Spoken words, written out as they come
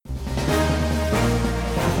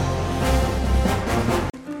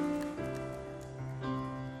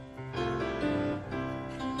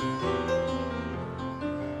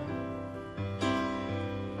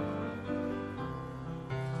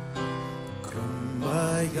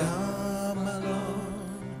my Lord,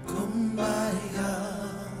 kumbaya,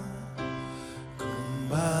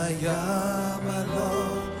 kumbaya, my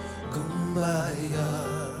Lord, kumbaya,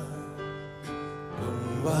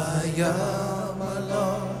 kumbaya, my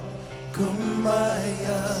Lord,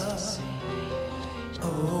 kumbaya,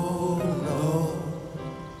 oh Lord,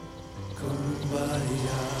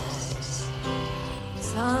 kumbaya.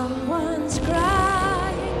 Someone's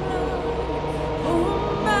crying now, kumbaya.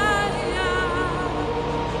 Someone's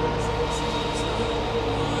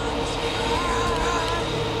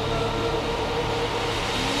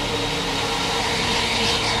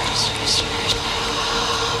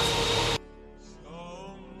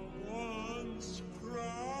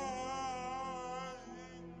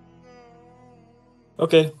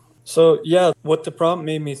Okay, so yeah, what the prompt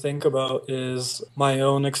made me think about is my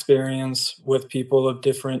own experience with people of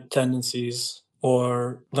different tendencies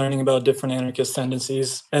or learning about different anarchist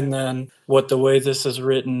tendencies, and then what the way this is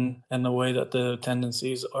written and the way that the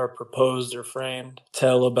tendencies are proposed or framed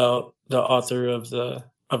tell about the author of the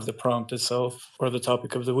prompt itself or the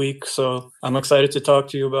topic of the week. So I'm excited to talk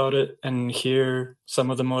to you about it and hear some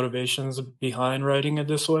of the motivations behind writing it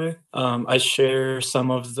this way. I share some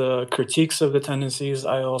of the critiques of the tendencies.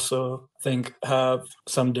 I also think have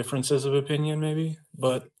some differences of opinion, maybe.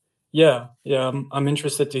 But I'm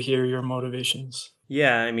interested to hear your motivations.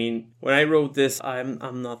 Yeah, I mean, when I wrote this,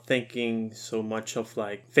 I'm not thinking so much of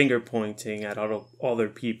like finger pointing at other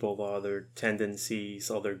people, other tendencies,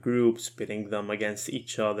 other groups, pitting them against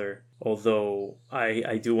each other. Although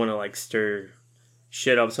I do want to like stir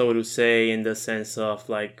shit up, so to say, in the sense of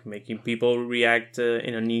like making people react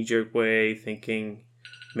in a knee-jerk way, thinking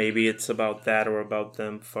maybe it's about that or about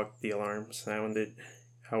them. Fuck the alarm sounded.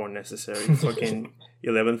 How unnecessary. Fucking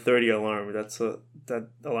 11:30 alarm. That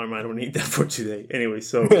alarm, I don't need that for today. Anyway,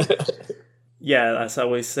 so yeah, as I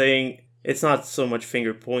was saying, it's not so much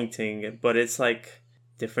finger pointing, but it's like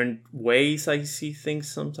different ways I see things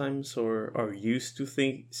sometimes, or are used to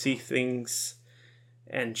see things,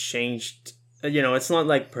 and changed. It's not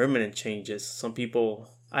like permanent changes. Some people,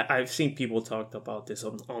 I've seen people talk about this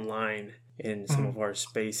online in some of our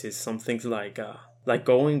spaces. Some things like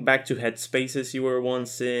going back to headspaces you were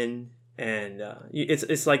once in, and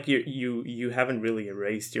it's like you haven't really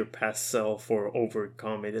erased your past self or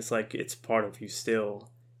overcome it. It's like it's part of you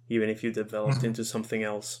still, even if you developed into something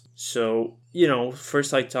else. So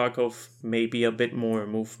first I talk of maybe a bit more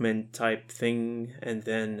movement type thing, and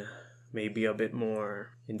then maybe a bit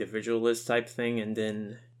more individualist type thing, and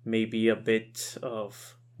then maybe a bit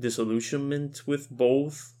of disillusionment with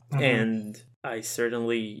both. And I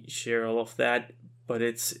certainly share all of that. But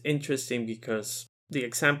it's interesting because the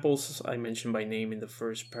examples I mentioned by name in the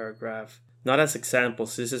first paragraph, not as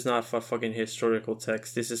examples, this is not a fucking historical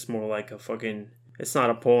text. This is more like a fucking, it's not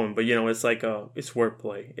a poem, but it's like it's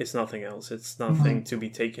wordplay. It's nothing else. It's nothing to be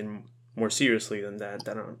taken more seriously than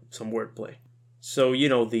some wordplay. So,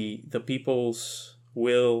 the People's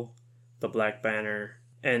Will, the Black Banner,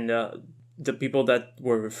 and the people that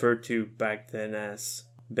were referred to back then as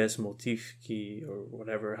Bezmotivki or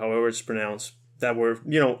whatever, however it's pronounced, that were,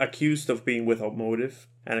 accused of being without motive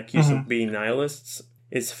and accused of being nihilists.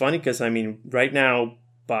 It's funny because, I mean, right now,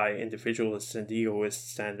 by individualist and egoist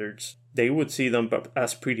standards, they would see them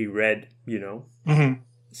as pretty red,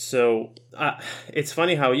 So it's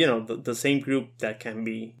funny how, the same group that can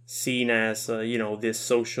be seen as, this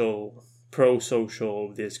social,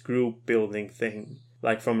 pro-social, this group building thing,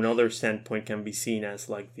 like from another standpoint can be seen as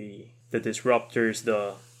like the disruptors,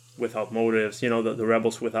 the without motives, the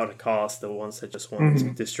rebels without a cause, the ones that just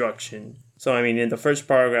want destruction. So, I mean, in the first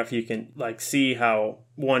paragraph, you can like see how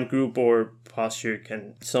one group or posture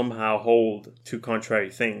can somehow hold two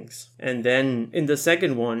contrary things. And then in the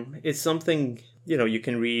second one, it's something, you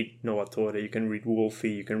can read Noah Torre, you can read Wolfe,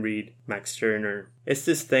 you can read Max Stirner. It's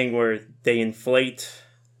this thing where they inflate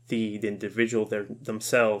the individual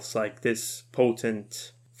themselves, like this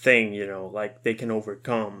potent thing, like they can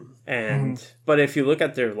overcome. And but if you look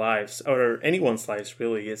at their lives, or anyone's lives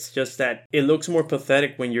really, it's just that it looks more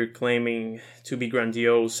pathetic when you're claiming to be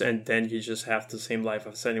grandiose and then you just have the same life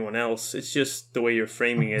as anyone else. It's just the way you're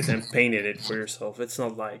framing it and painting it for yourself. It's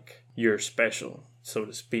not like you're special, so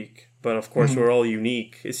to speak. But of course we're all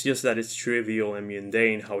unique. It's just that it's trivial and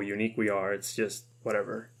mundane how unique we are. It's just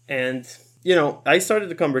whatever. And I started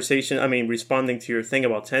the conversation, responding to your thing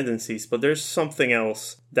about tendencies, but there's something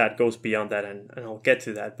else that goes beyond that, and I'll get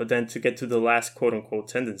to that. But then to get to the last quote-unquote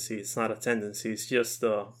tendency, it's not a tendency. It's just,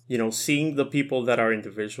 seeing the people that are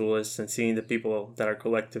individualists and seeing the people that are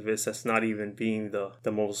collectivists as not even being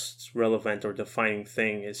the most relevant or defining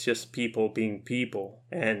thing. It's just people being people.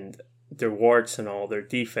 And their warts and all their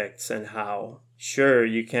defects, and how sure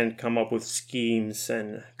you can come up with schemes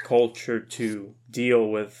and culture to deal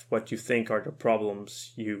with what you think are the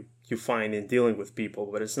problems you find in dealing with people,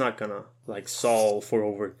 but it's not gonna like solve or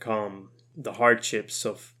overcome the hardships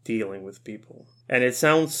of dealing with people. And it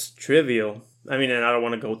sounds trivial. I mean, and I don't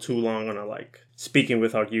want to go too long on a like speaking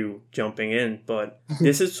without you jumping in, but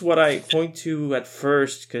this is what I point to at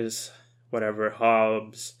first, because whatever,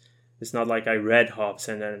 Hobbes, it's not like I read Hobbes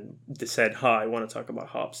and then said, I want to talk about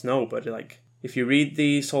Hobbes. No, but like if you read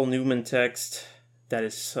the Saul Newman text that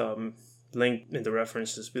is linked in the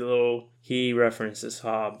references below, he references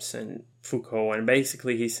Hobbes and Foucault, and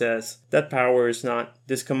basically he says that power is not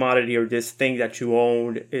this commodity or this thing that you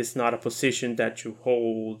own. It's not a position that you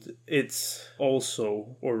hold. It's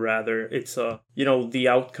also, or rather, it's the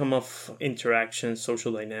outcome of interaction,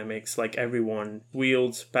 social dynamics. Like everyone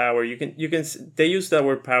wields power. You can they use that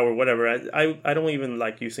word power, whatever. I don't even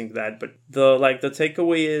like using that, but the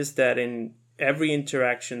takeaway is that in every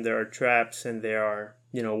interaction there are traps, and there are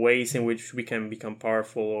ways in which we can become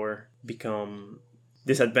powerful or become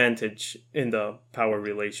disadvantaged in the power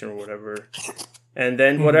relation or whatever. And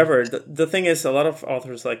then whatever. The thing is, a lot of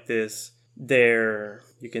authors like this, their,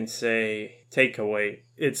 you can say, takeaway,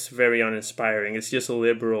 it's very uninspiring. It's just a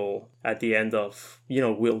liberal at the end of,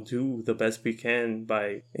 we'll do the best we can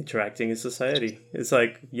by interacting in society. It's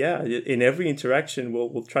like, yeah, in every interaction,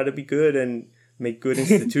 we'll try to be good and make good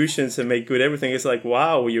institutions and make good everything. It's like,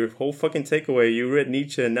 wow, your whole fucking takeaway. You read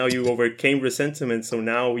Nietzsche and now you overcame resentment, so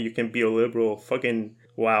now you can be a liberal. Fucking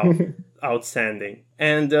wow. Outstanding.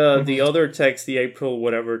 And the other text, the April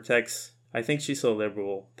whatever text, I think she's a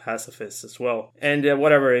liberal pacifist as well. And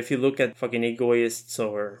whatever, if you look at fucking egoists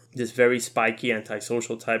or this very spiky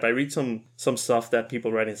antisocial type, I read some stuff that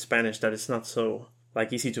people write in Spanish that is not so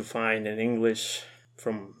like easy to find in English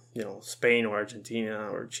from, Spain or Argentina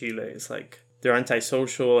or Chile. It's like, they're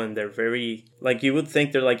antisocial and they're very, like, you would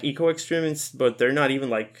think they're like eco-extremists, but they're not even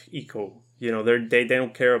like eco. They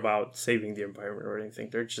don't care about saving the environment or anything.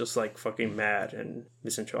 They're just like fucking mad and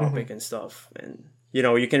misanthropic and stuff. And,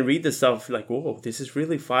 you can read the stuff like, whoa, this is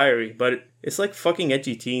really fiery. But it's like fucking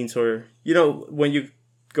edgy teens, or, when you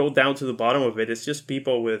go down to the bottom of it, it's just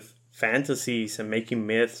people with fantasies and making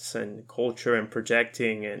myths and culture and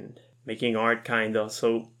projecting and making art kind of.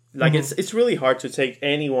 So, like, it's really hard to take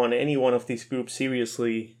any one of these groups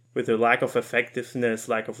seriously with their lack of effectiveness,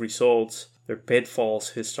 lack of results, their pitfalls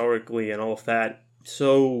historically, and all of that.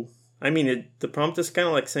 So, I mean, the prompt is kind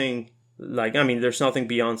of like saying, like, I mean, there's nothing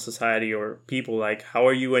beyond society or people. Like, how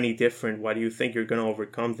are you any different? Why do you think you're going to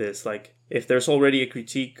overcome this? Like, if there's already a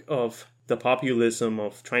critique of the populism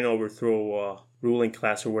of trying to overthrow a ruling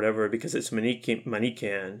class or whatever because it's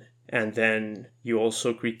Manichaean, and then you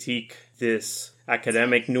also critique this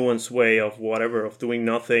academic nuanced way of whatever, of doing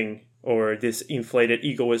nothing, or this inflated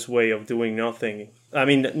egoist way of doing nothing. I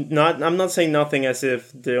mean, I'm not saying nothing as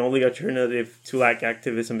if the only alternative to like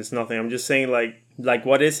activism is nothing. I'm just saying like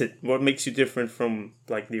what is it? What makes you different from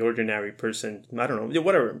like the ordinary person? I don't know.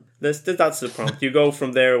 Whatever. That's the prompt. You go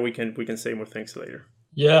from there. We can say more things later.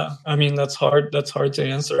 Yeah, I mean, that's hard to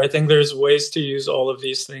answer. I think there's ways to use all of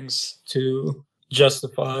these things to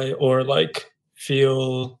justify or like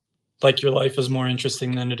feel like your life is more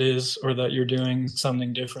interesting than it is, or that you're doing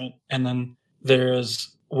something different. And then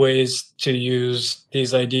there's ways to use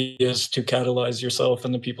these ideas to catalyze yourself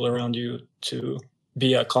and the people around you to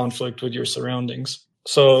be at conflict with your surroundings.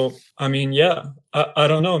 So, I mean, yeah, I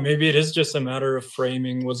don't know. Maybe it is just a matter of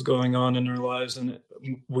framing what's going on in our lives, and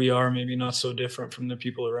we are maybe not so different from the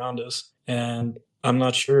people around us. And I'm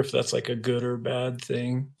not sure if that's like a good or bad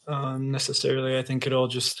thing necessarily. I think it all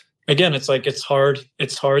just, again, it's like it's hard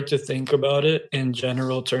to think about it in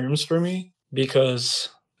general terms for me, because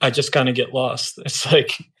I just kind of get lost. It's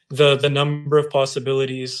like the number of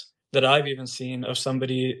possibilities that I've even seen of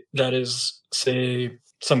somebody that is, say,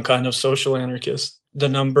 some kind of social anarchist, the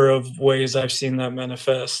number of ways I've seen that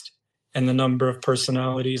manifest, and the number of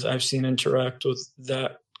personalities I've seen interact with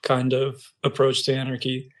that kind of approach to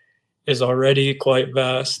anarchy is already quite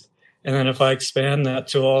vast. And then if I expand that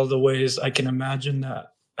to all the ways I can imagine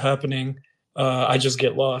that happening, I just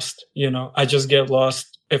get lost. I just get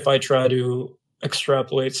lost if I try to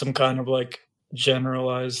extrapolate some kind of like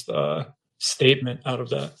generalized statement out of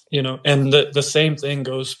that, and the same thing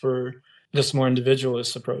goes for this more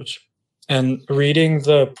individualist approach. And reading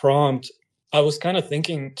the prompt, I was kind of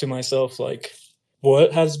thinking to myself, like,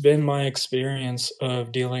 what has been my experience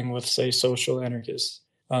of dealing with, say, social anarchists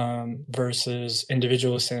versus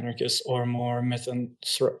individualist anarchists, or more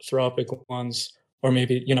misanthropic ones, or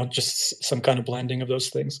maybe, just some kind of blending of those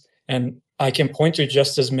things. And I can point to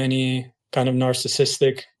just as many kind of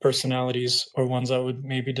narcissistic personalities, or ones I would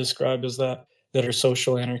maybe describe as that are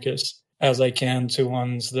social anarchists, as I can to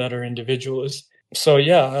ones that are individualists. So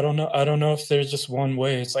yeah, I don't know if there's just one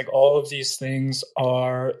way. It's like all of these things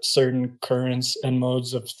are certain currents and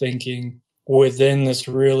modes of thinking within this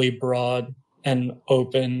really broad and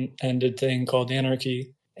open-ended thing called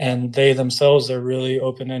anarchy, and they themselves are really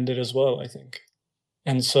open-ended as well, I think.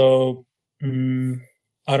 And so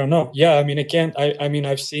I don't know. Yeah, I mean, it can't. I mean,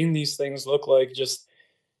 I've seen these things look like just,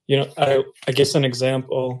 I guess an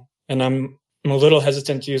example, and I'm a little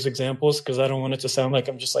hesitant to use examples because I don't want it to sound like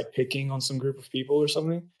I'm just like picking on some group of people or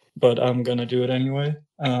something, but I'm gonna do it anyway.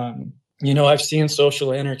 I've seen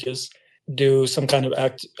social anarchists do some kind of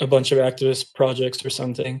a bunch of activist projects or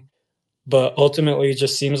something, but ultimately it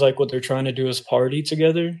just seems like what they're trying to do is party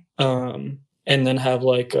together, and then have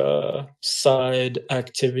like a side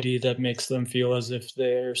activity that makes them feel as if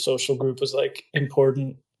their social group is like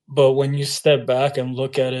important. But when you step back and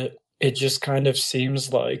look at it, it just kind of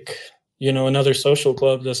seems like, another social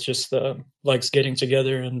club that's just likes getting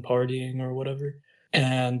together and partying or whatever.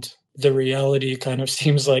 And the reality kind of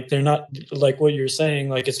seems like they're not, like what you're saying,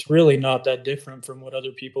 like it's really not that different from what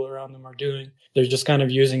other people around them are doing. They're just kind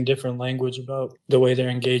of using different language about the way they're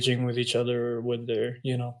engaging with each other or with their,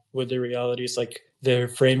 with their realities. Like they're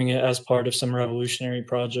framing it as part of some revolutionary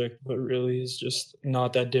project, but really is just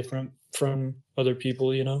not that different from other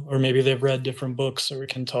people, or maybe they've read different books or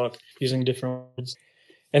can talk using different words.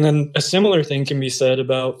 And then a similar thing can be said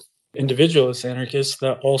about individualist anarchists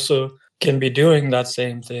that also can be doing that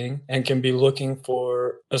same thing and can be looking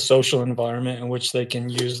for a social environment in which they can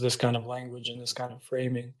use this kind of language and this kind of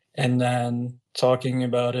framing, and then talking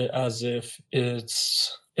about it as if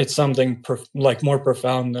it's something like more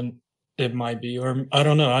profound than it might be. Or I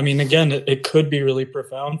don't know. I mean, again, it could be really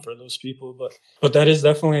profound for those people, but that is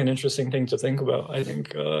definitely an interesting thing to think about. I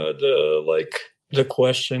think the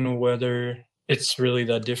question whether it's really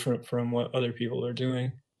that different from what other people are doing.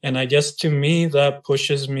 And I guess to me, that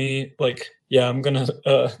pushes me, like, yeah, I'm going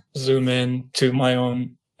to zoom in to my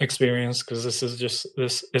own experience, because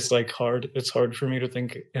it's like hard. It's hard for me to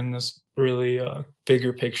think in this really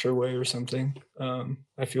bigger picture way or something.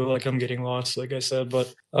 I feel like I'm getting lost, like I said.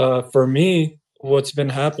 But for me, what's been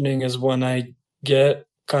happening is when I get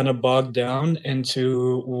kind of bogged down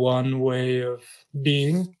into one way of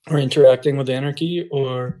being or interacting with anarchy,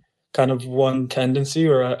 or kind of one tendency,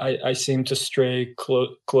 or I seem to stray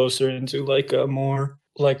closer into like a more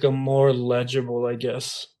legible, I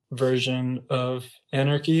guess, version of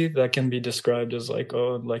anarchy that can be described as like,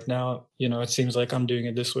 oh, like now, it seems like I'm doing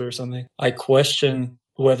it this way or something. I question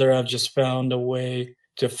whether I've just found a way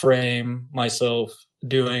to frame myself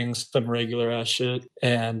doing some regular ass shit,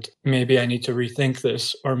 and maybe I need to rethink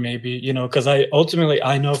this, or maybe, because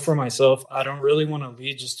I know for myself, I don't really want to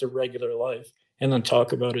lead just a regular life and then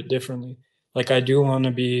talk about it differently. Like I do want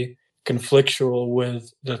to be conflictual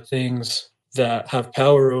with the things that have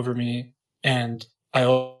power over me. And I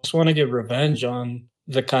also want to get revenge on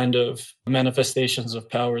the kind of manifestations of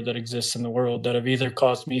power that exist in the world that have either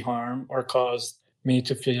caused me harm or caused me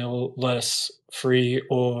to feel less free,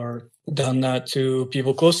 or done that to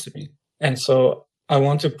people close to me. And so I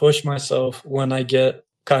want to push myself when I get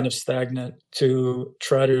kind of stagnant to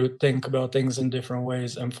try to think about things in different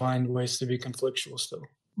ways and find ways to be conflictual still.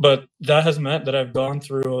 But that has meant that I've gone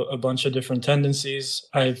through a bunch of different tendencies.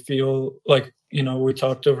 I feel like, we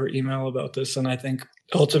talked over email about this, and I think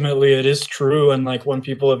ultimately it is true. And like when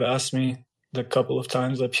people have asked me, the couple of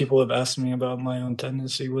times that people have asked me about my own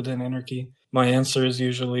tendency within anarchy, my answer is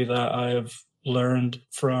usually that I have learned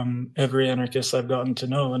from every anarchist I've gotten to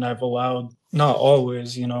know, and I've allowed, not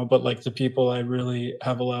always, but like the people I really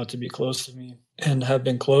have allowed to be close to me and have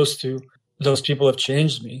been close to, those people have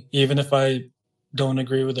changed me, even if I don't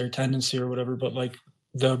agree with their tendency or whatever. But like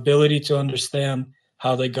the ability to understand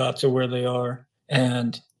how they got to where they are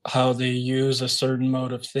and how they use a certain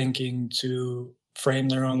mode of thinking to frame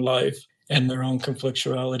their own life and their own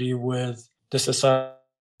conflictuality with the society.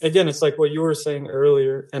 Again, it's like what you were saying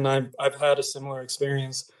earlier, and I've had a similar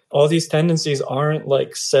experience. All these tendencies aren't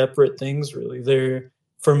like separate things, really. They're,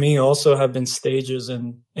 for me, also have been stages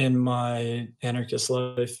in my anarchist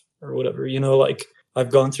life or whatever. Like I've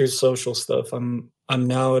gone through social stuff. I'm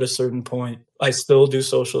now at a certain point. I still do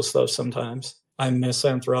social stuff sometimes. I'm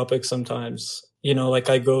misanthropic sometimes. Like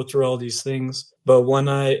I go through all these things. But when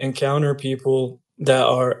I encounter people that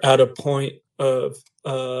are at a point of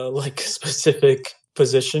like specific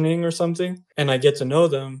positioning or something, and I get to know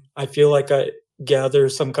them, I feel like I gather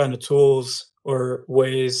some kind of tools or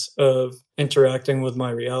ways of interacting with my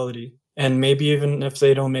reality. And maybe even if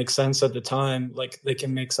they don't make sense at the time, like they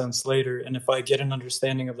can make sense later. And if I get an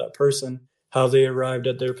understanding of that person, how they arrived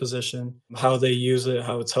at their position, how they use it,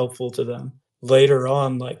 how it's helpful to them, later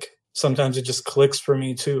on, like sometimes it just clicks for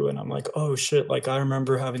me too. And I'm like, oh shit, like I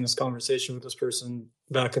remember having this conversation with this person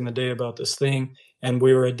back in the day about this thing, and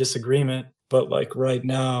we were at disagreement. But like right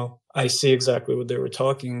now, I see exactly what they were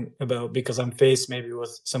talking about because I'm faced maybe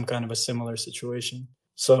with some kind of a similar situation.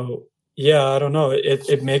 So yeah, I don't know.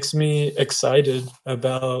 It makes me excited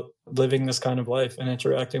about living this kind of life and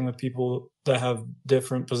interacting with people that have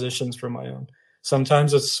different positions from my own.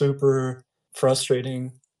 Sometimes it's super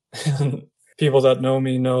frustrating. People that know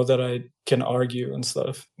me know that I can argue and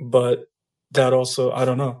stuff, but that also, I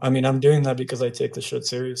don't know. I mean, I'm doing that because I take the shit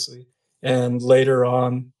seriously. And later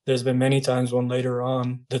on, there's been many times when later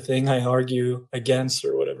on, the thing I argue against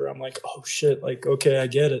or whatever, I'm like, oh shit, like, okay, I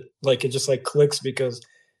get it. Like, it just like clicks because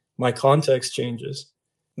my context changes.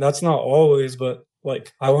 That's not always, but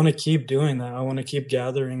like I want to keep doing that. I want to keep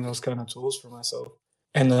gathering those kind of tools for myself.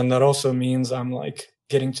 And then that also means I'm like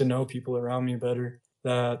getting to know people around me better.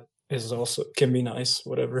 That is also can be nice,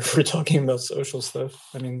 whatever, if we're talking about social stuff.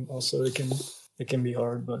 I mean, also it can be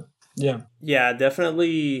hard, but yeah. Yeah,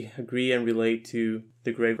 definitely agree and relate to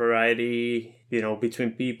the great variety,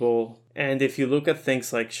 between people. And if you look at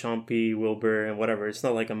things like Sean P. Wilbur and whatever, it's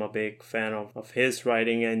not like I'm a big fan of his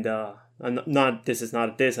writing, and this is not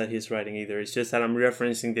a diss at his writing either. It's just that I'm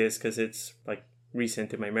referencing this because it's like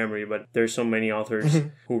recent in my memory, but there's so many authors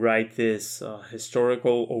who write this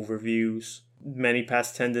historical overviews. Many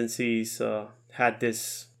past tendencies had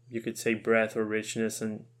this, you could say, breadth or richness,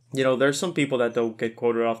 and there's some people that don't get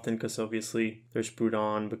quoted often because obviously there's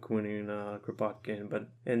Proudhon, Bakunin, Kropotkin. But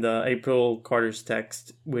in the April Carter's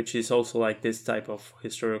text, which is also like this type of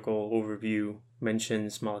historical overview,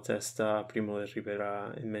 mentions Malatesta, Primo de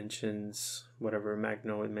Rivera, it mentions whatever,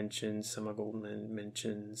 Magno, it mentions Emma Goldman, it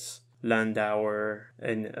mentions Landauer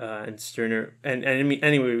and Stirner, and I mean,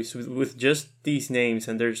 anyways, with just these names,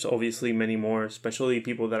 and there's obviously many more, especially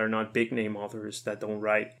people that are not big name authors that don't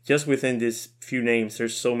write. Just within these few names,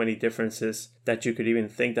 there's so many differences that you could even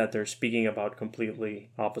think that they're speaking about completely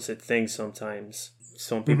opposite things sometimes.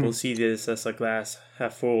 Some people see this as a glass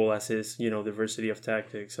half full, as is, diversity of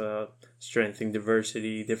tactics, strength in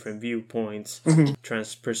diversity, different viewpoints,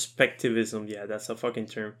 transperspectivism. Yeah, that's a fucking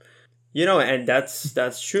term. And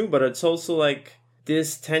that's true, but it's also like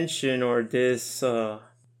this tension or this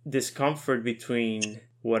discomfort between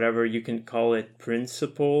whatever you can call it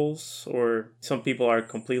principles, or some people are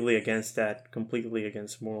completely against that, completely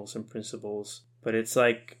against morals and principles. But it's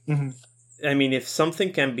like, I mean, if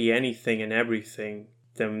something can be anything and everything,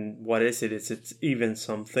 then what is it? It's even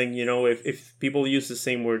something, if people use the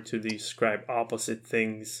same word to describe opposite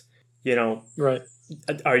things, Right.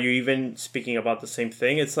 Are you even speaking about the same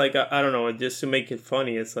thing? It's like, I don't know, just to make it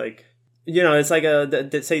funny, it's like, it's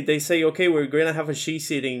like they say, okay, we're going to have a cheese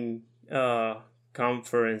eating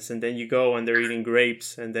conference, and then you go and they're eating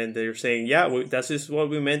grapes, and then they're saying, yeah, that's just what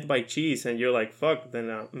we meant by cheese, and you're like, fuck,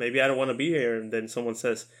 then maybe I don't want to be here. And then someone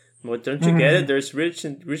says, well, don't you get it? There's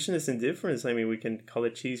richness and difference. I mean, we can call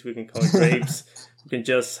it cheese, we can call it grapes, we can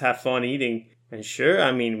just have fun eating. And sure,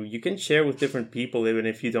 I mean, you can share with different people even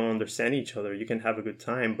if you don't understand each other. You can have a good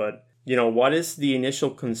time. But, what is the initial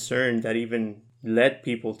concern that even led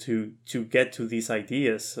people to get to these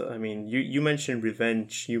ideas? I mean, you mentioned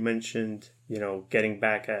revenge. You mentioned, getting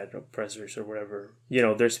back at oppressors or whatever.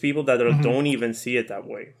 There's people that don't even see it that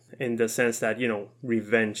way, in the sense that,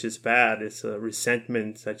 revenge is bad. It's a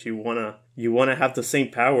resentment that you wanna have the same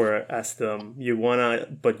power as them.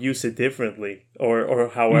 But use it differently, or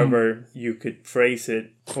however you could phrase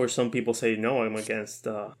it. Or some people say, no, I'm against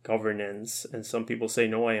governance, and some people say,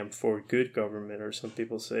 no, I am for good government, or some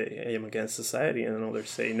people say, I am against society, and others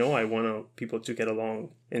say, no, I want people to get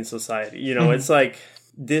along in society. It's like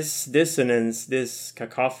this dissonance, this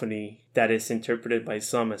cacophony that is interpreted by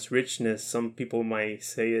some as richness. Some people might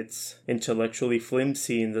say it's intellectually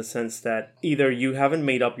flimsy, in the sense that either you haven't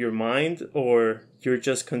made up your mind, or you're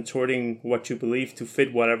just contorting what you believe to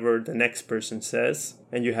fit whatever the next person says,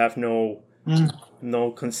 and you have no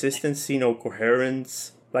consistency, no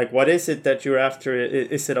coherence. Like, what is it that you're after?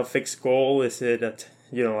 Is it a fixed goal? Is it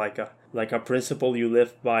like a principle you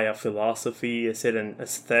live by, a philosophy? Is it an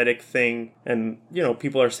aesthetic thing? And,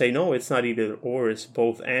 people are saying, no, it's not either or, it's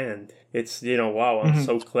both and. It's, wow, I'm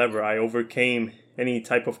so clever. I overcame any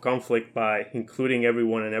type of conflict by including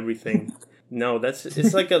everyone and everything. No,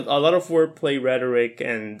 it's like a lot of wordplay rhetoric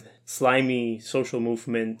and slimy social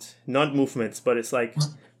movement, not movements, but it's like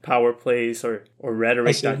power plays or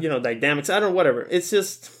rhetoric, dynamics, I don't know, whatever. It's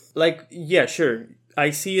just like, yeah, sure. I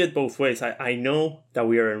see it both ways. I know that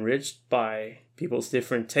we are enriched by people's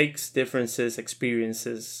different takes, differences,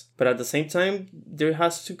 experiences. But at the same time, there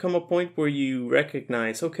has to come a point where you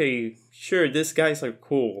recognize, okay, sure, these guys are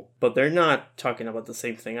cool, but they're not talking about the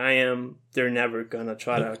same thing I am. They're never gonna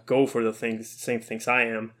try to go for the same things I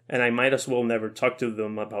am. And I might as well never talk to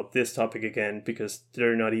them about this topic again because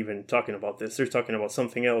they're not even talking about this. They're talking about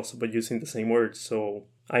something else, but using the same words. So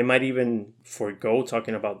I might even forego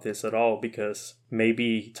talking about this at all because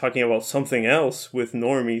maybe talking about something else with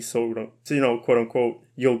normies, so, quote unquote,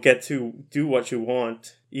 you'll get to do what you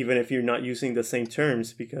want, even if you're not using the same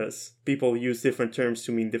terms, because people use different terms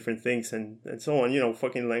to mean different things and so on,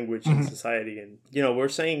 fucking language in society. And, we're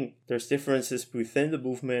saying there's differences within the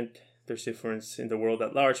movement, there's difference in the world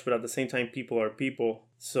at large, but at the same time, people are people.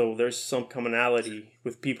 So there's some commonality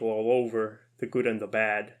with people all over, the good and the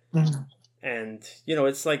bad. And,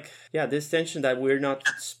 it's like, this tension that we're not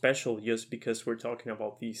special just because we're talking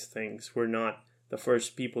about these things. We're not the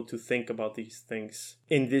first people to think about these things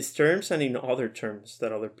in these terms and in other terms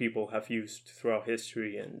that other people have used throughout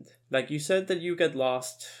history. And like you said, that you get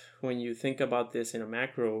lost when you think about this in a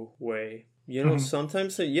macro way.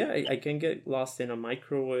 Sometimes, I can get lost in a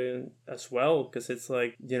micro way as well, because it's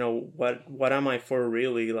like, what am I for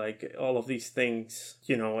really? Like all of these things,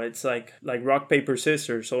 it's like rock, paper,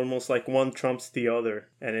 scissors, almost like one trumps the other.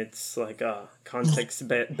 And it's like a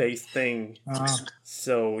context-based thing.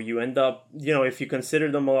 So you end up, if you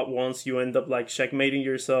consider them all at once, you end up like checkmating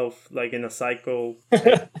yourself like in a cycle.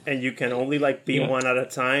 And you can only like be one at a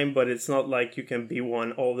time, but it's not like you can be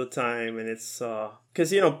one all the time. And it's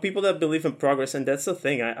because people that believe in progress, and that's the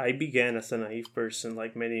thing, I began as a naive person,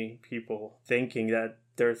 like many people, thinking that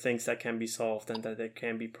there are things that can be solved and that there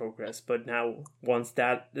can be progress. But now, once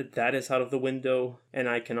that is out of the window, and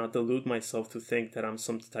I cannot delude myself to think that I'm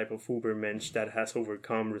some type of ubermensch that has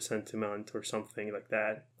overcome resentment or something like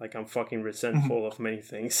that. Like I'm fucking resentful of many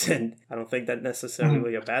things, and I don't think that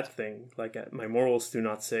necessarily a bad thing. Like my morals do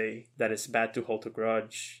not say that it's bad to hold a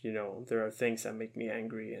grudge. There are things that make me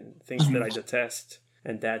angry and things that I detest.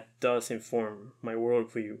 And that does inform my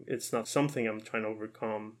worldview. It's not something I'm trying to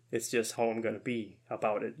overcome. It's just how I'm going to be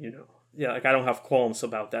about it, Yeah, like I don't have qualms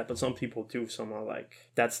about that, but some people do. Some are like,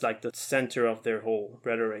 that's like the center of their whole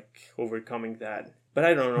rhetoric, overcoming that. But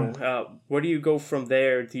I don't know. Where do you go from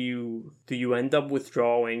there? Do you end up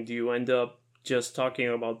withdrawing? Do you end up just talking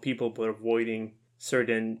about people but avoiding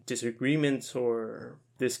certain disagreements or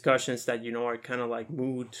discussions that, are kind of like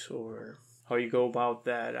moot, or how you go about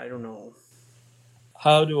that? I don't know.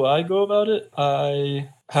 How do I go about it? I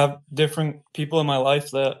have different people in my life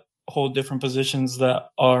that hold different positions that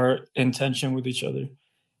are in tension with each other.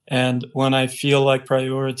 And when I feel like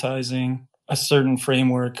prioritizing a certain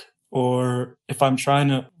framework, or if I'm trying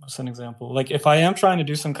to, what's an example? Like if I am trying to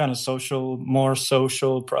do some kind of more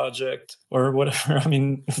social project or whatever, I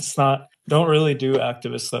mean, don't really do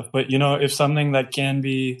activist stuff. But, if something that can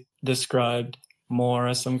be described more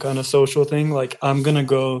as some kind of social thing, like I'm going to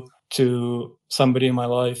go to somebody in my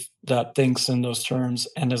life that thinks in those terms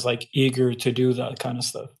and is like eager to do that kind of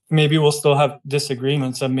stuff. Maybe we'll still have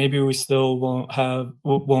disagreements and maybe we still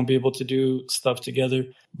won't be able to do stuff together,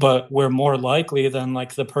 but we're more likely than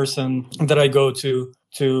like the person that I go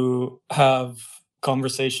to have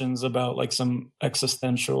conversations about like some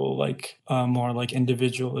existential, like more like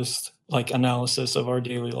individualist like analysis of our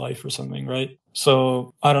daily life or something, right?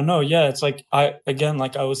 So I don't know. Yeah, it's like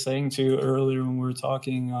like I was saying to you earlier when we were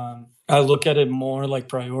talking, I look at it more like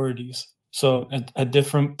priorities. So at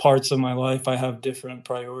different parts of my life, I have different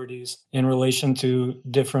priorities in relation to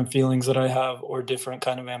different feelings that I have or different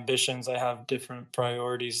kind of ambitions. I have different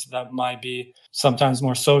priorities that might be sometimes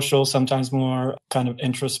more social, sometimes more kind of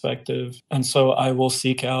introspective. And so I will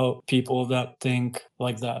seek out people that think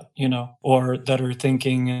like that, or that are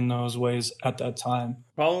thinking in those ways at that time.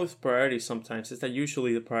 Problem with priorities sometimes is that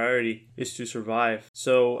usually the priority is to survive.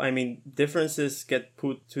 So, I mean, differences get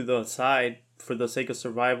put to the side for the sake of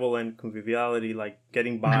survival and conviviality, like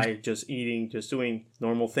getting by, just eating, just doing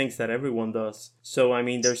normal things that everyone does. So, I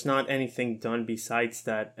mean, there's not anything done besides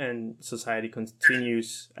that, and society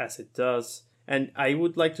continues as it does. And I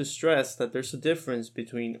would like to stress that there's a difference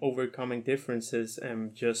between overcoming differences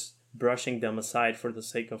and just brushing them aside for the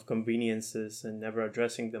sake of conveniences and never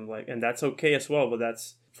addressing them, and that's okay as well. But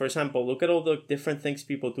that's, for example, look at all the different things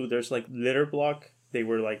people do. There's like litter block they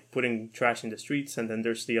were like putting trash in the streets, and then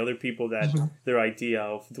there's the other people that their idea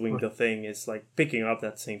of doing the thing is like picking up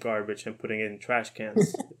that same garbage and putting it in trash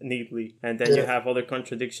cans neatly. And then you have other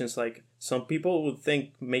contradictions, like some people would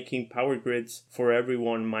think making power grids for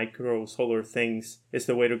everyone, micro solar things, is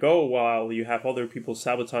the way to go, while you have other people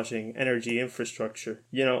sabotaging energy infrastructure,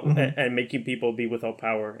 you know, and making people be without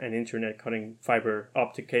power and internet, cutting fiber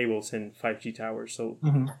optic cables in 5G towers. So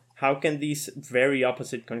how can these very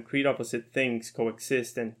concrete opposite things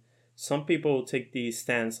coexist? And some people take the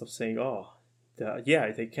stance of saying,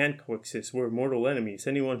 they can coexist. We're mortal enemies.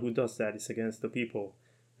 Anyone who does that is against the people.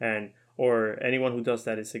 Or anyone who does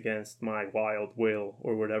that is against my wild will,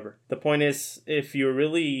 or whatever. The point is, if you're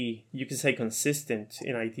really, you can say, consistent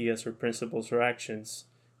in ideas or principles or actions,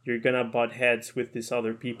 you're gonna butt heads with these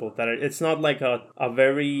other people it's not like a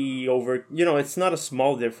very it's not a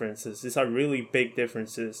small differences. These are really big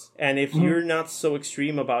differences. And if you're not so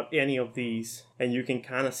extreme about any of these, and you can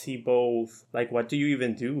kind of see both, like, what do you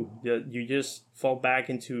even do? You just fall back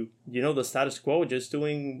into, the status quo, just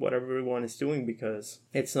doing what everyone is doing, because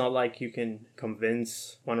it's not like you can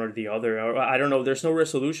convince one or the other. Or, I don't know, there's no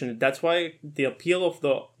resolution. That's why the appeal of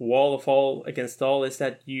the wall of all against all is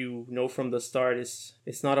that from the start,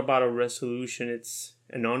 it's not about a resolution. It's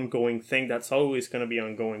an ongoing thing that's always going to be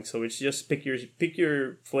ongoing. So it's just pick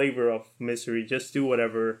your flavor of misery. Just do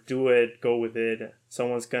whatever. Do it. Go with it.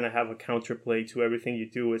 Someone's going to have a counterplay to everything you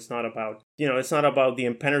do. It's not about, it's not about the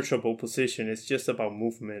impenetrable position. It's just about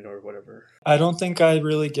movement or whatever. I don't think I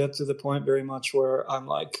really get to the point very much where I'm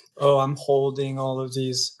like, I'm holding all of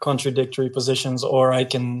these contradictory positions, or I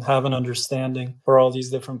can have an understanding for all these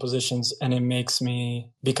different positions and it makes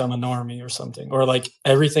me become a normie or something. Or like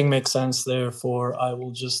everything makes sense, therefore I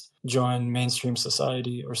will just join mainstream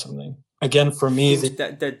society or something. Again, for me,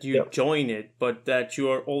 that you join it, but that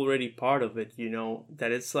you are already part of it,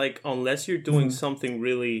 that it's like, unless you're doing something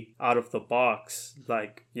really out of the box,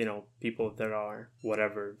 like, people that are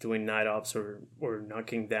whatever, doing night ops or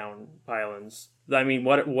knocking down islands. I mean,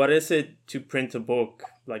 what is it to print a book?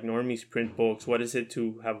 Like, normies print books. What is it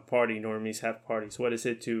to have a party? Normies have parties. What is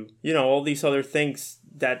it to, all these other things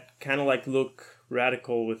that kind of like look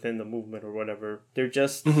radical within the movement or whatever. They're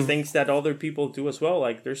just things that other people do as well.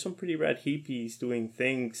 Like, there's some pretty rad hippies doing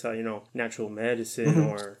things, natural medicine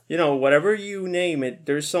or, whatever you name it.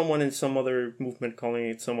 There's someone in some other movement calling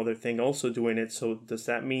it some other thing also doing it. So does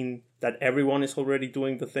that mean that everyone is already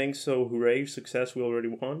doing the thing? So hooray, success, we already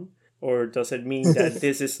won? Or does it mean that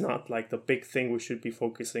this is not like the big thing we should be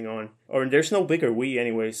focusing on? Or there's no bigger we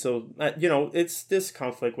anyway. So, it's this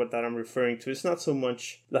conflict that I'm referring to. It's not so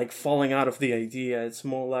much like falling out of the idea. It's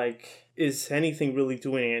more like, is anything really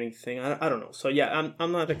doing anything? I don't know. So yeah,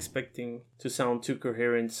 I'm not expecting to sound too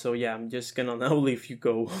coherent. So yeah, I'm just gonna now leave you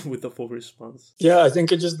go with the full response. Yeah, I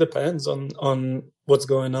think it just depends on what's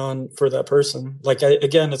going on for that person. Like,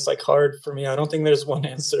 it's like hard for me. I don't think there's one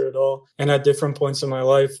answer at all. And at different points in my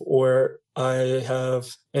life where I have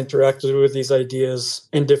interacted with these ideas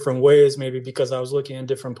in different ways, maybe because I was looking at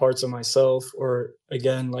different parts of myself, or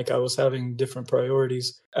again, like I was having different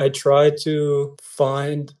priorities. I try to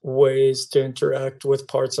find ways to interact with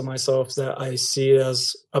parts of myself that I see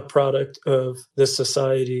as a product of this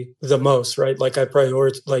society the most, right? Like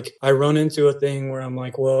I run into a thing where I'm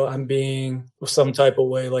like, well, I'm being some type of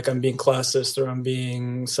way, like I'm being classist or I'm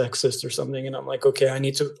being sexist or something. And I'm like,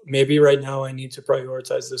 okay, maybe right now I need to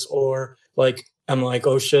prioritize this. Or like, I'm like,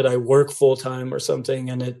 oh shit, I work full time or something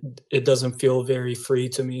and it doesn't feel very free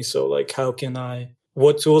to me. So like,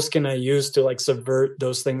 what tools can I use to like subvert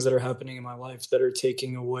those things that are happening in my life that are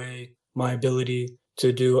taking away my ability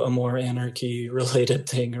to do a more anarchy related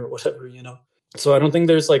thing or whatever, So I don't think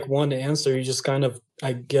there's like one answer. You just kind of,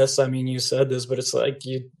 I guess, you said this, but it's like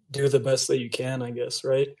you do the best that you can, I guess,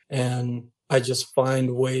 right? And I just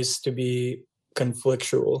find ways to be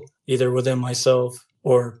conflictual, either within myself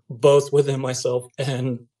or both within myself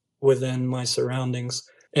and within my surroundings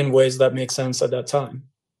in ways that make sense at that time.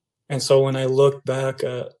 And so when I look back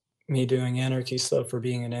at me doing anarchy stuff or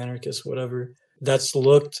being an anarchist, whatever, that's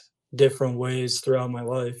looked different ways throughout my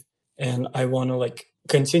life. And I want to like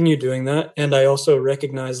continue doing that. And I also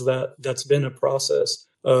recognize that that's been a process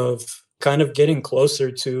of kind of getting closer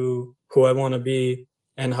to who I want to be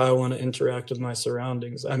and how I want to interact with my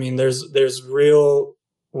surroundings. I mean, there's real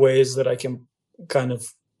ways that I can kind of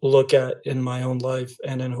look at in my own life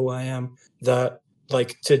and in who I am that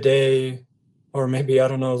like today, or maybe, I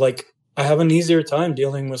don't know, like I have an easier time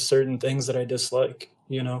dealing with certain things that I dislike,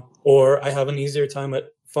 or I have an easier time at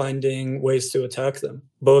finding ways to attack them,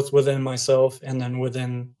 both within myself and then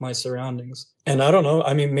within my surroundings. And I don't know,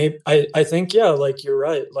 maybe I think, yeah, like you're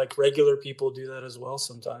right. Like regular people do that as well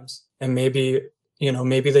sometimes. And maybe,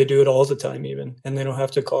 maybe they do it all the time even, and they don't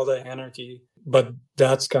have to call that anarchy. But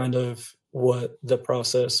that's kind of what the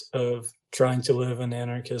process of trying to live an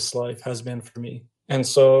anarchist life has been for me. And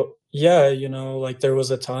so, yeah, like there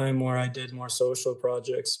was a time where I did more social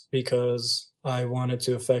projects because I wanted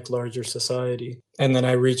to affect larger society. And then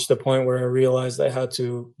I reached a point where I realized I had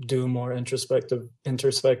to do more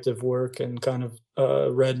introspective work, and kind of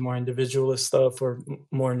read more individualist stuff or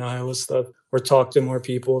more nihilist stuff, or talk to more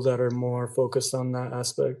people that are more focused on that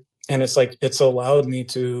aspect. And it's like, it's allowed me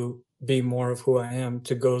to be more of who I am,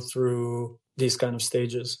 to go through these kind of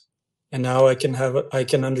stages. And now I can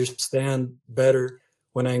understand better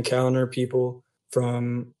when I encounter people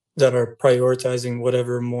that are prioritizing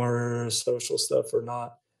whatever more social stuff or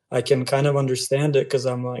not. I can kind of understand it because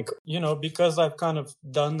I'm like, because I've kind of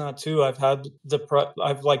done that too. I've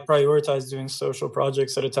like prioritized doing social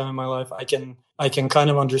projects at a time in my life. I can kind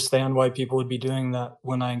of understand why people would be doing that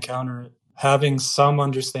when I encounter it. Having some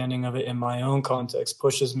understanding of it in my own context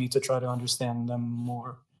pushes me to try to understand them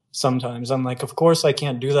more. Sometimes I'm like, of course I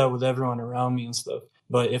can't do that with everyone around me and stuff.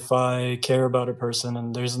 But if I care about a person,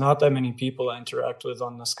 and there's not that many people I interact with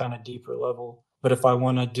on this kind of deeper level, but if I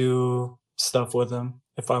want to do stuff with them,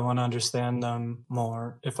 if I want to understand them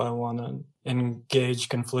more, if I want to engage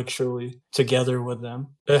conflictually together with them,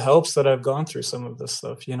 it helps that I've gone through some of this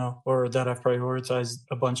stuff, or that I've prioritized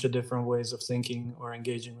a bunch of different ways of thinking or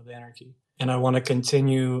engaging with anarchy. And I want to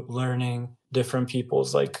continue learning different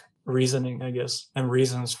people's like reasoning, I guess, and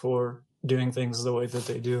reasons for doing things the way that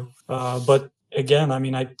they do. But again, I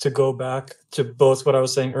mean, to go back to both what I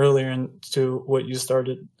was saying earlier and to what you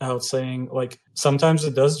started out saying, like sometimes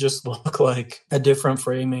it does just look like a different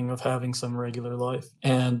framing of having some regular life.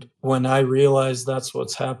 And when I realize that's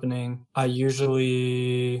what's happening, I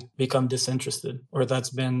usually become disinterested, or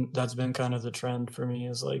that's been kind of the trend for me,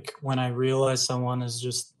 is like when I realize someone is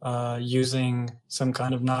just using some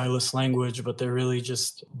kind of nihilist language, but they're really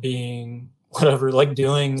just being whatever, like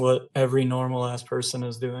doing what every normal ass person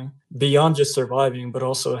is doing, beyond just surviving, but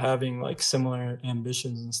also having like similar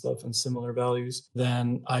ambitions and stuff and similar values,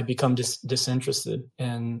 then I become disinterested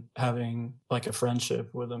in having like a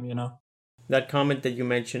friendship with them, That comment that you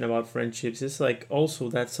mentioned about friendships is like also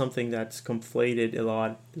that's something that's conflated a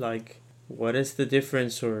lot. Like, what is the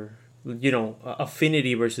difference, or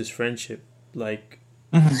affinity versus friendship? Like,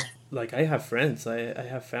 like I have friends, I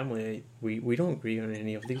have family. We don't agree on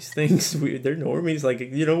any of these things. They're normies. Like,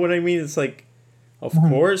 you know what I mean? It's like, of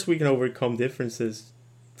course we can overcome differences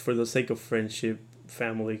for the sake of friendship,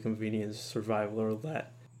 family, convenience, survival, all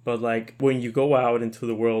that. But like when you go out into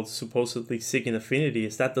the world supposedly seeking affinity,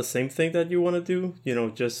 is that the same thing that you want to do?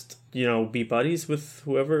 Just be buddies with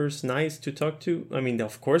whoever's nice to talk to? I mean,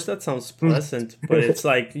 of course that sounds pleasant, but it's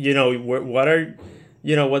like, what are...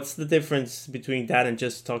 what's the difference between that and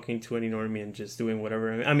just talking to any normie and just doing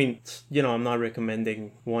whatever? I mean, I'm not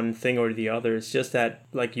recommending one thing or the other. It's just that,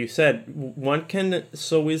 like you said, one can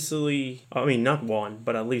so easily, I mean, not one,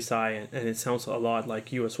 but at least I, and it sounds a lot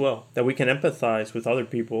like you as well, that we can empathize with other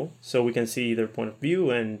people so we can see their point of view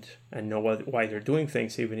and know why they're doing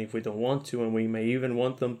things, even if we don't want to. And we may even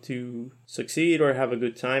want them to succeed or have a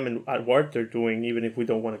good time at what they're doing, even if we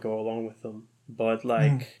don't want to go along with them. But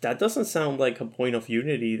like that doesn't sound like a point of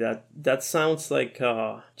unity. That sounds like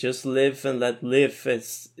just live and let live.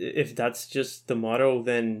 If that's just the motto,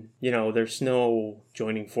 then there's no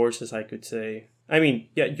joining forces, I could say. I mean,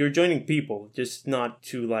 yeah, you're joining people, just not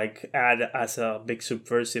to like add as a big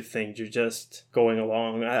subversive thing. You're just going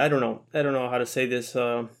along. I don't know how to say this.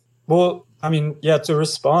 Well, I mean, yeah, to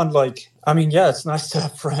respond, like, I mean, yeah, it's nice to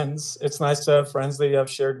have friends. It's nice to have friends that you have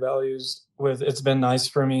shared values with. It's been nice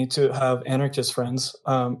for me to have anarchist friends.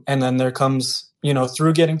 And then there comes,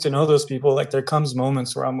 through getting to know those people, like there comes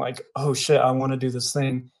moments where I'm like, oh shit, I want to do this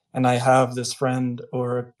thing. And I have this friend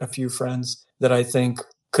or a few friends that I think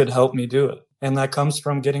could help me do it. And that comes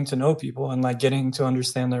from getting to know people and like getting to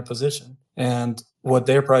understand their position and what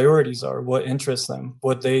their priorities are, what interests them,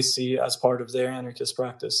 what they see as part of their anarchist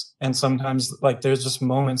practice. And sometimes like there's just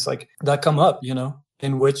moments like that come up,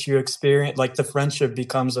 in which you experience like the friendship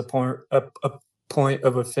becomes a point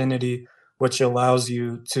of affinity, which allows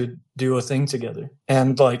you to do a thing together.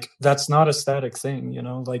 And like that's not a static thing,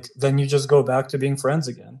 like then you just go back to being friends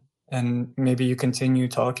again. And maybe you continue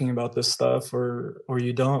talking about this stuff or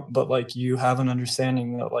you don't, but like you have an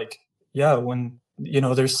understanding that like, yeah, when,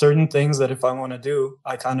 there's certain things that if I want to do,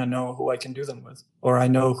 I kind of know who I can do them with, or I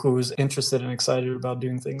know who's interested and excited about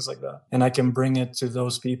doing things like that. And I can bring it to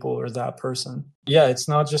those people or that person. Yeah, it's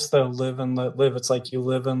not just a live and let live. It's like you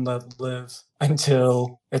live and let live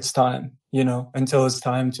until it's time, until it's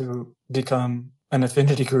time to become an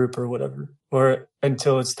affinity group or whatever. Or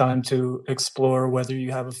until it's time to explore whether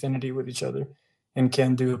you have affinity with each other and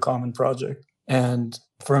can do a common project. And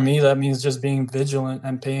for me, that means just being vigilant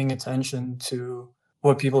and paying attention to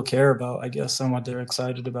what people care about, I guess, and what they're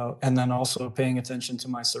excited about. And then also paying attention to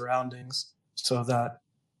my surroundings so that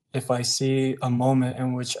if I see a moment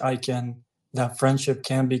in which that friendship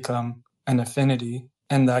can become an affinity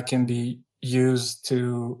and that can be used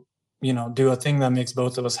to, do a thing that makes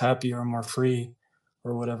both of us happy or more free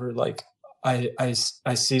or whatever, like I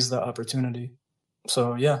seize the opportunity.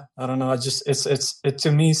 So yeah, I don't know. It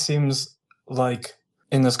to me seems like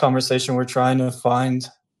in this conversation, we're trying to find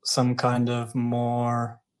some kind of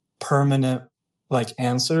more permanent like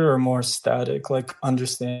answer or more static like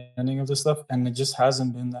understanding of this stuff, and it just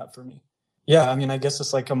hasn't been that for me. Yeah, I mean, I guess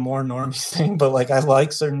it's like a more normie thing, but like I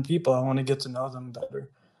like certain people, I want to get to know them better.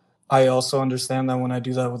 I also understand that when I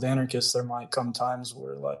do that with anarchists, there might come times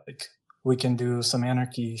where like we can do some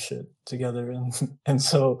anarchy shit together, and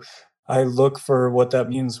so I look for what that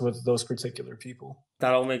means with those particular people.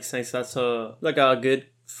 That all makes sense. That's a good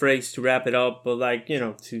phrase to wrap it up, but like,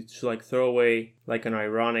 to like throw away like an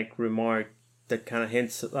ironic remark that kind of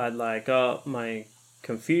hints at like, my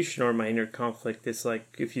confusion or my inner conflict is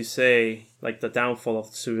like, if you say like the downfall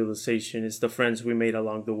of civilization is the friends we made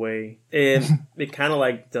along the way, it kind of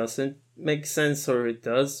like doesn't make sense, or it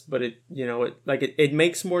does, but it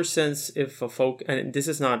makes more sense if and this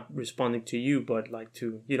is not responding to you, but like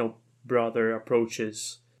to, broader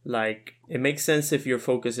approaches. Like, it makes sense if your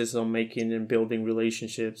focus is on making and building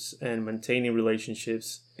relationships and maintaining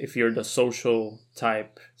relationships, if you're the social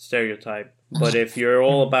type stereotype. But if you're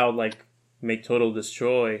all about like make total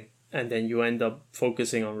destroy, and then you end up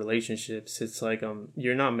focusing on relationships, it's like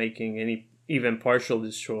you're not making any even partial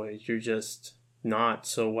destroy. You're just not.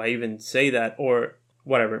 So why even say that, or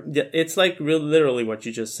whatever? It's like literally what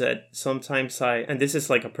you just said. Sometimes and this is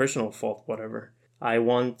like a personal fault, whatever, I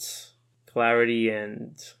want clarity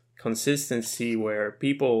and consistency where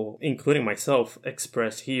people, including myself,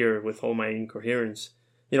 express here with all my incoherence.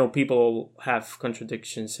 People have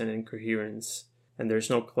contradictions and incoherence, and there's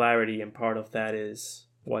no clarity, and part of that is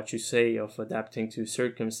what you say of adapting to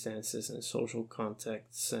circumstances and social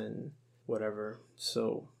contexts and whatever.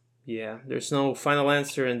 So yeah, there's no final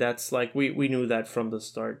answer, and that's like we knew that from the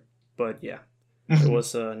start. But yeah, it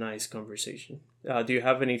was a nice conversation. Do you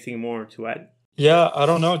have anything more to add? Yeah, I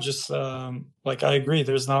don't know. Just like I agree,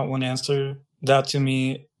 there's not one answer. That to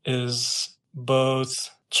me is both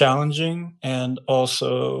challenging and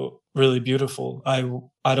also really beautiful. I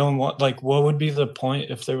don't want, like, what would be the point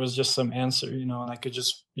if there was just some answer, and I could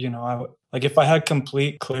just, like if I had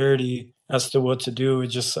complete clarity as to what to do,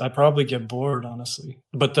 I'd probably get bored, honestly.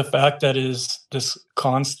 But the fact that is this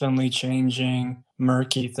constantly changing,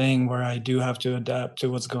 murky thing where I do have to adapt to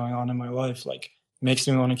what's going on in my life, like, makes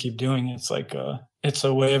me want to keep doing it. It's like it's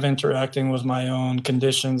a way of interacting with my own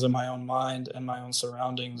conditions and my own mind and my own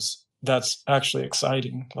surroundings that's actually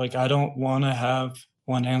exciting. Like, I don't want to have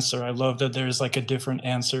one answer. I love that there's like a different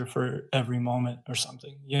answer for every moment or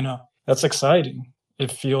something, that's exciting.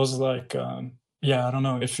 It feels like I don't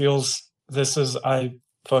know, it feels, I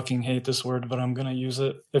fucking hate this word, but I'm gonna use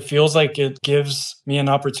it. It feels like it gives me an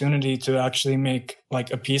opportunity to actually make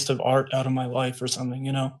like a piece of art out of my life or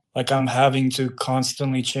something, like I'm having to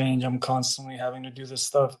constantly change. I'm constantly having to do this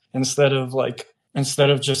stuff instead of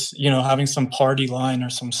just, having some party line or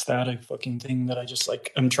some static fucking thing that I just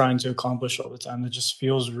like am trying to accomplish all the time. It just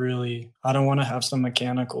feels really, I don't want to have some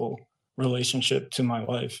mechanical relationship to my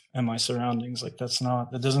life and my surroundings. Like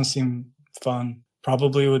that doesn't seem fun.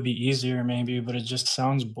 Probably would be easier maybe, but it just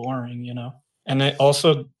sounds boring, And it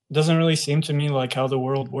also doesn't really seem to me like how the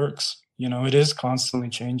world works. It is constantly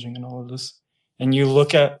changing and all of this. And you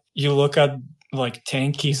look at like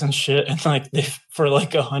tankies and shit, and like they for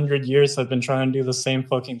like 100 years have been trying to do the same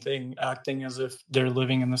fucking thing, acting as if they're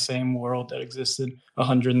living in the same world that existed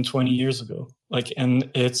 120 years ago. Like, and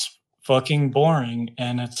it's fucking boring,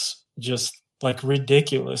 and it's just like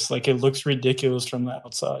ridiculous. Like, it looks ridiculous from the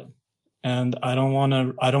outside. And I don't want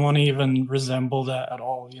to even resemble that at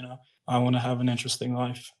all, I want to have an interesting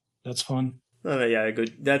life. That's fun. Oh, yeah,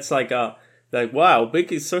 good. That's like wow,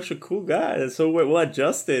 Vic is such a cool guy. That's so well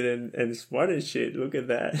adjusted and smart as shit. Look at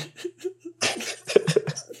that.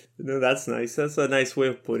 No, that's nice. That's a nice way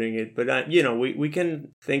of putting it. But, we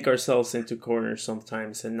can think ourselves into corners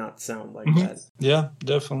sometimes and not sound like that. Yeah,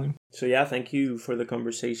 definitely. So, yeah, thank you for the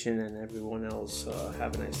conversation, and everyone else.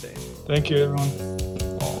 Have a nice day. Thank you, everyone.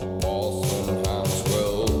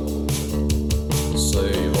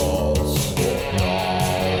 Save us now.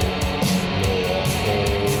 No one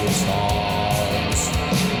goes out.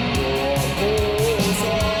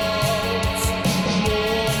 No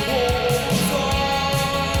one goes out.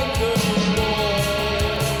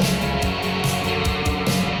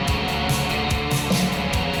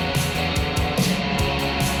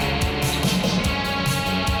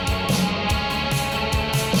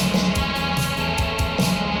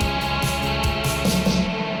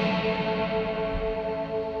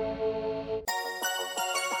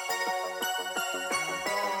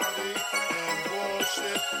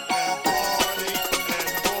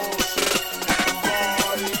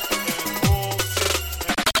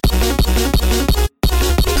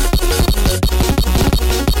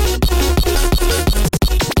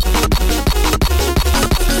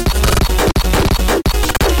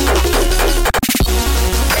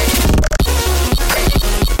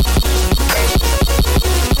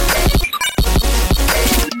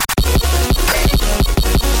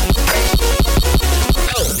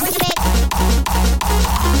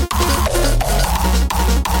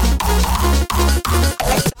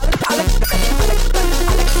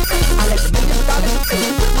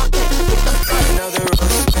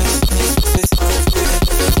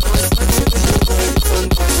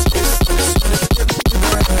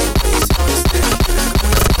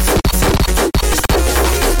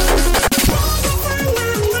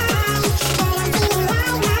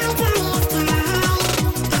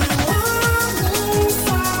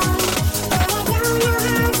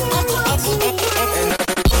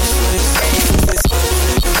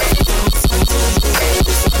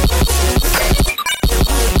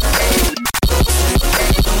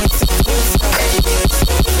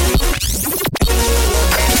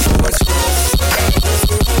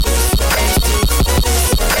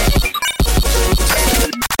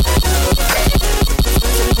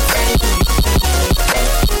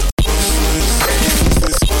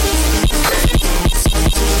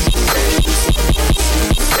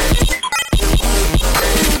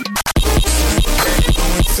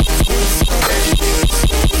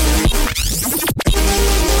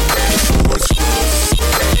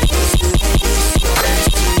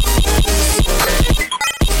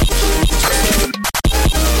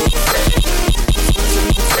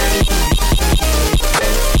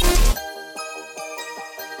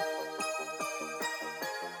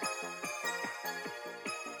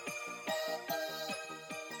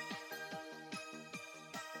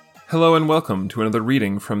 Hello and welcome to another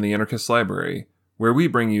reading from the Anarchist Library, where we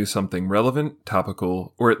bring you something relevant,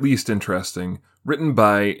 topical, or at least interesting, written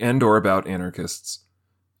by and or about anarchists.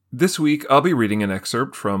 This week, I'll be reading an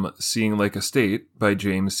excerpt from Seeing Like a State by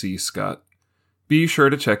James C. Scott. Be sure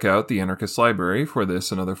to check out the Anarchist Library for this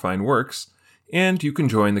and other fine works, and you can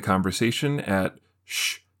join the conversation at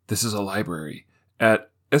this is a library, at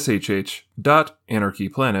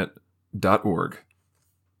shh.anarchyplanet.org.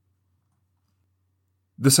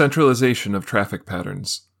 The centralization of traffic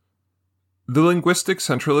patterns. The linguistic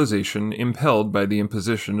centralization impelled by the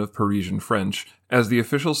imposition of Parisian French as the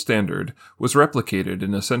official standard was replicated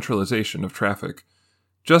in a centralization of traffic.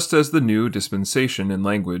 Just as the new dispensation in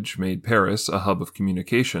language made Paris a hub of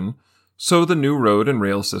communication, so the new road and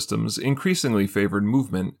rail systems increasingly favored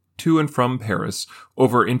movement to and from Paris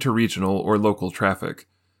over interregional or local traffic.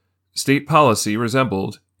 State policy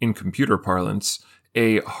resembled, in computer parlance,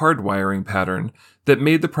 a hardwiring pattern that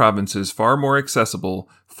made the provinces far more accessible,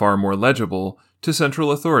 far more legible to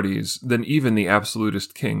central authorities than even the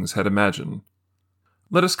absolutist kings had imagined.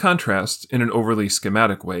 Let us contrast, in an overly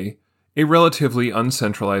schematic way, a relatively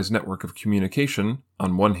uncentralized network of communication,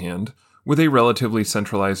 on one hand, with a relatively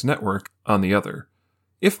centralized network on the other.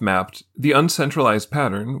 If mapped, the uncentralized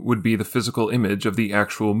pattern would be the physical image of the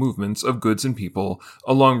actual movements of goods and people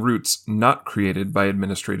along routes not created by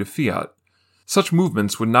administrative fiat. Such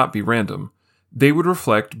movements would not be random. They would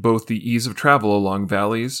reflect both the ease of travel along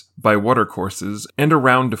valleys, by watercourses, and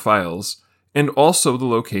around defiles, and also the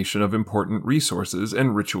location of important resources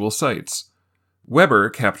and ritual sites. Weber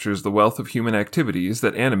captures the wealth of human activities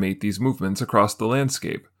that animate these movements across the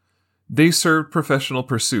landscape. They served professional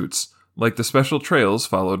pursuits, like the special trails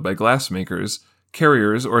followed by glassmakers,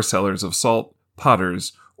 carriers or sellers of salt,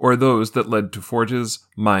 potters, or those that led to forges,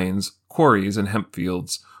 mines, quarries, and hemp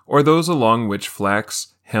fields, or those along which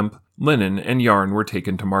flax, hemp, linen, and yarn were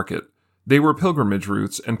taken to market. They were pilgrimage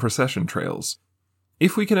routes and procession trails.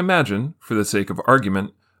 If we can imagine, for the sake of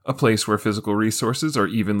argument, a place where physical resources are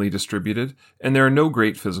evenly distributed and there are no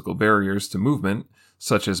great physical barriers to movement,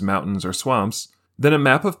 such as mountains or swamps, then a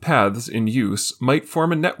map of paths in use might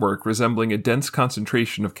form a network resembling a dense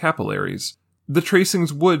concentration of capillaries. The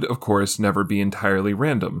tracings would, of course, never be entirely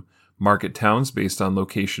random. Market towns based on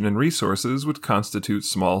location and resources would constitute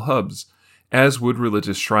small hubs, as would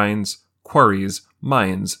religious shrines, quarries,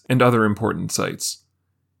 mines, and other important sites.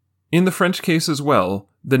 In the French case as well,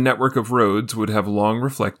 the network of roads would have long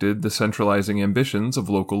reflected the centralizing ambitions of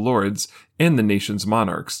local lords and the nation's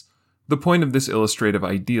monarchs. The point of this illustrative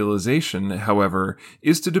idealization, however,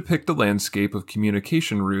 is to depict a landscape of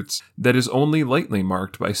communication routes that is only lightly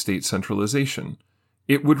marked by state centralization.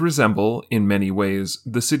 It would resemble, in many ways,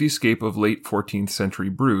 the cityscape of late 14th century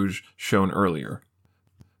Bruges shown earlier.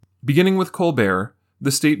 Beginning with Colbert,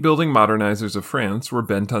 The state-building modernizers of France were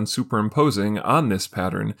bent on superimposing on this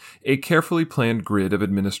pattern a carefully planned grid of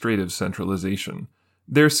administrative centralization.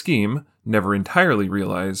 Their scheme, never entirely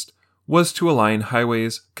realized, was to align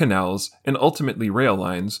highways, canals, and ultimately rail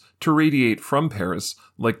lines to radiate from Paris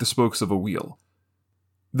like the spokes of a wheel.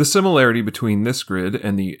 The similarity between this grid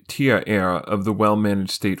and the TIR of the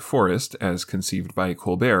well-managed state forest, as conceived by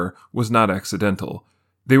Colbert, was not accidental.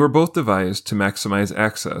 They were both devised to maximize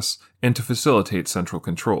access and to facilitate central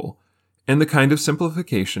control, and the kind of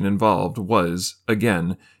simplification involved was,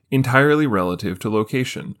 again, entirely relative to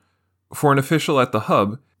location. For an official at the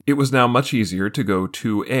hub, it was now much easier to go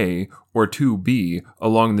 2A or 2B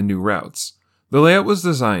along the new routes. The layout was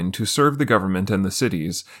designed to serve the government and the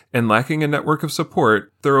cities, and lacking a network of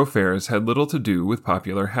support, thoroughfares had little to do with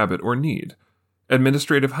popular habit or need.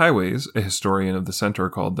 Administrative highways, a historian of the center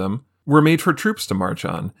called them, were made for troops to march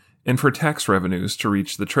on, and for tax revenues to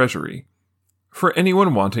reach the treasury. For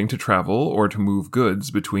anyone wanting to travel or to move goods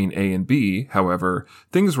between A and B, however,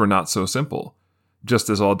 things were not so simple. Just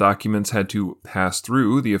as all documents had to pass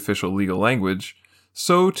through the official legal language,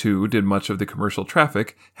 so too did much of the commercial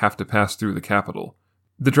traffic have to pass through the capital.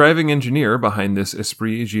 The driving engineer behind this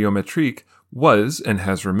esprit géométrique was, and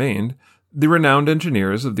has remained, the renowned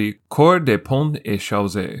engineers of the Corps des Ponts et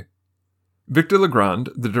Chaussées. Victor Legrand,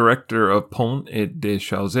 the director of Ponts et des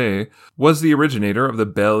Chaussées, was the originator of the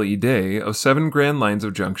belle idée of 7 grand lines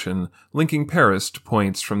of junction linking Paris to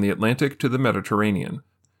points from the Atlantic to the Mediterranean.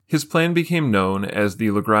 His plan became known as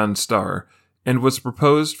the Legrand Star, and was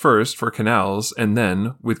proposed first for canals and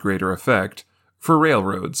then, with greater effect, for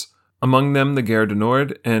railroads, among them the Gare du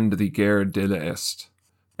Nord and the Gare de l'Est.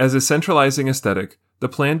 As a centralizing aesthetic, the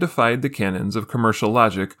plan defied the canons of commercial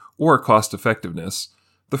logic or cost-effectiveness.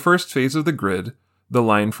 The first phase of the grid, the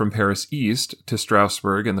line from Paris east to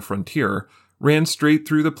Strasbourg and the frontier, ran straight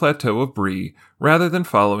through the plateau of Brie rather than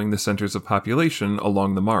following the centers of population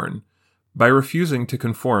along the Marne. By refusing to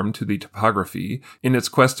conform to the topography in its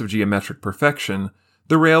quest of geometric perfection,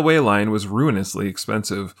 the railway line was ruinously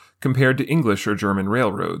expensive compared to English or German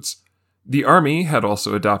railroads. The army had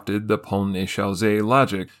also adopted the Ponts et Chaussées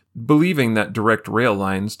logic, believing that direct rail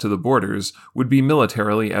lines to the borders would be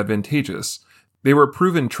militarily advantageous. They were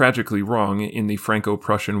proven tragically wrong in the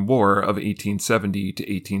Franco-Prussian War of 1870 to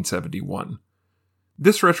 1871.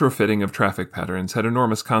 This retrofitting of traffic patterns had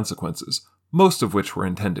enormous consequences, most of which were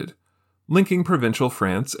intended. Linking provincial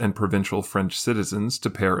France and provincial French citizens to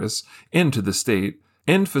Paris and to the state,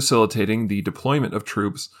 and facilitating the deployment of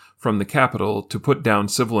troops from the capital to put down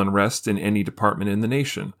civil unrest in any department in the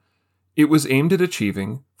nation. It was aimed at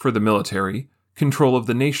achieving, for the military, control of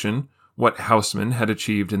the nation, what Haussmann had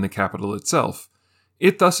achieved in the capital itself.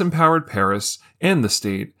 It thus empowered Paris and the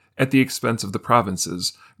state at the expense of the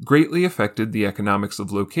provinces, greatly affected the economics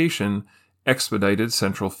of location, expedited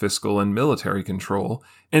central fiscal and military control,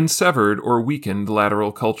 and severed or weakened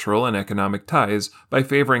lateral cultural and economic ties by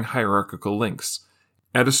favoring hierarchical links.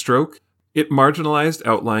 At a stroke, it marginalized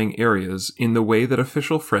outlying areas in the way that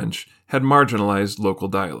official French had marginalized local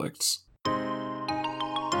dialects.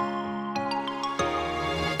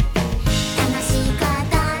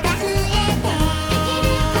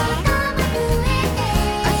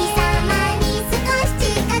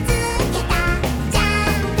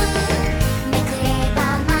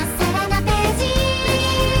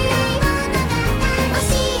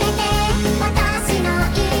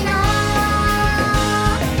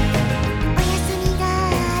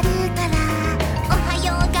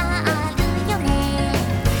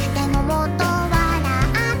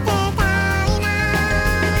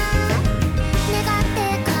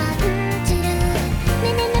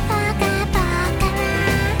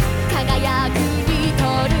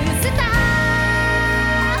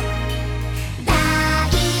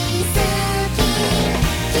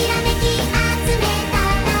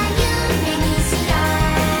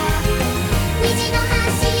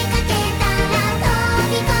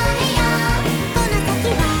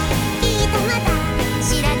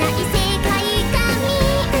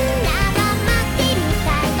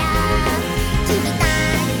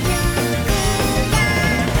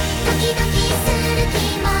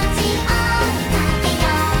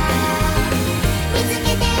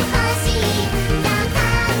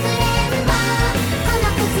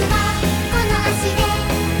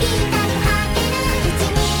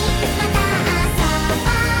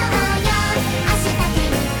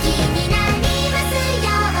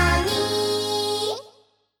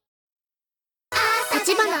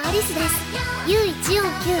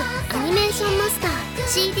 U149 アニメーションマスター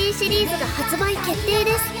CD シリーズが発売決定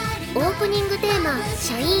です。オープニングテーマ「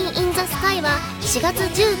シャイン・イン・ザ・スカイ」は4月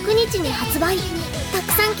19日に発売。た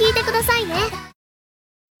くさん聴いてくださいね。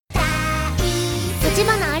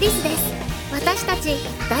立花アリスです。私たち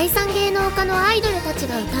第三芸能科のアイドルたち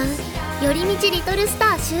が歌う寄り道リトルス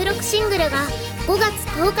ター収録シングルが5月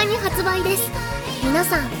10日に発売です。皆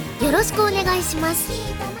さんよろしくお願いしま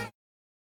す。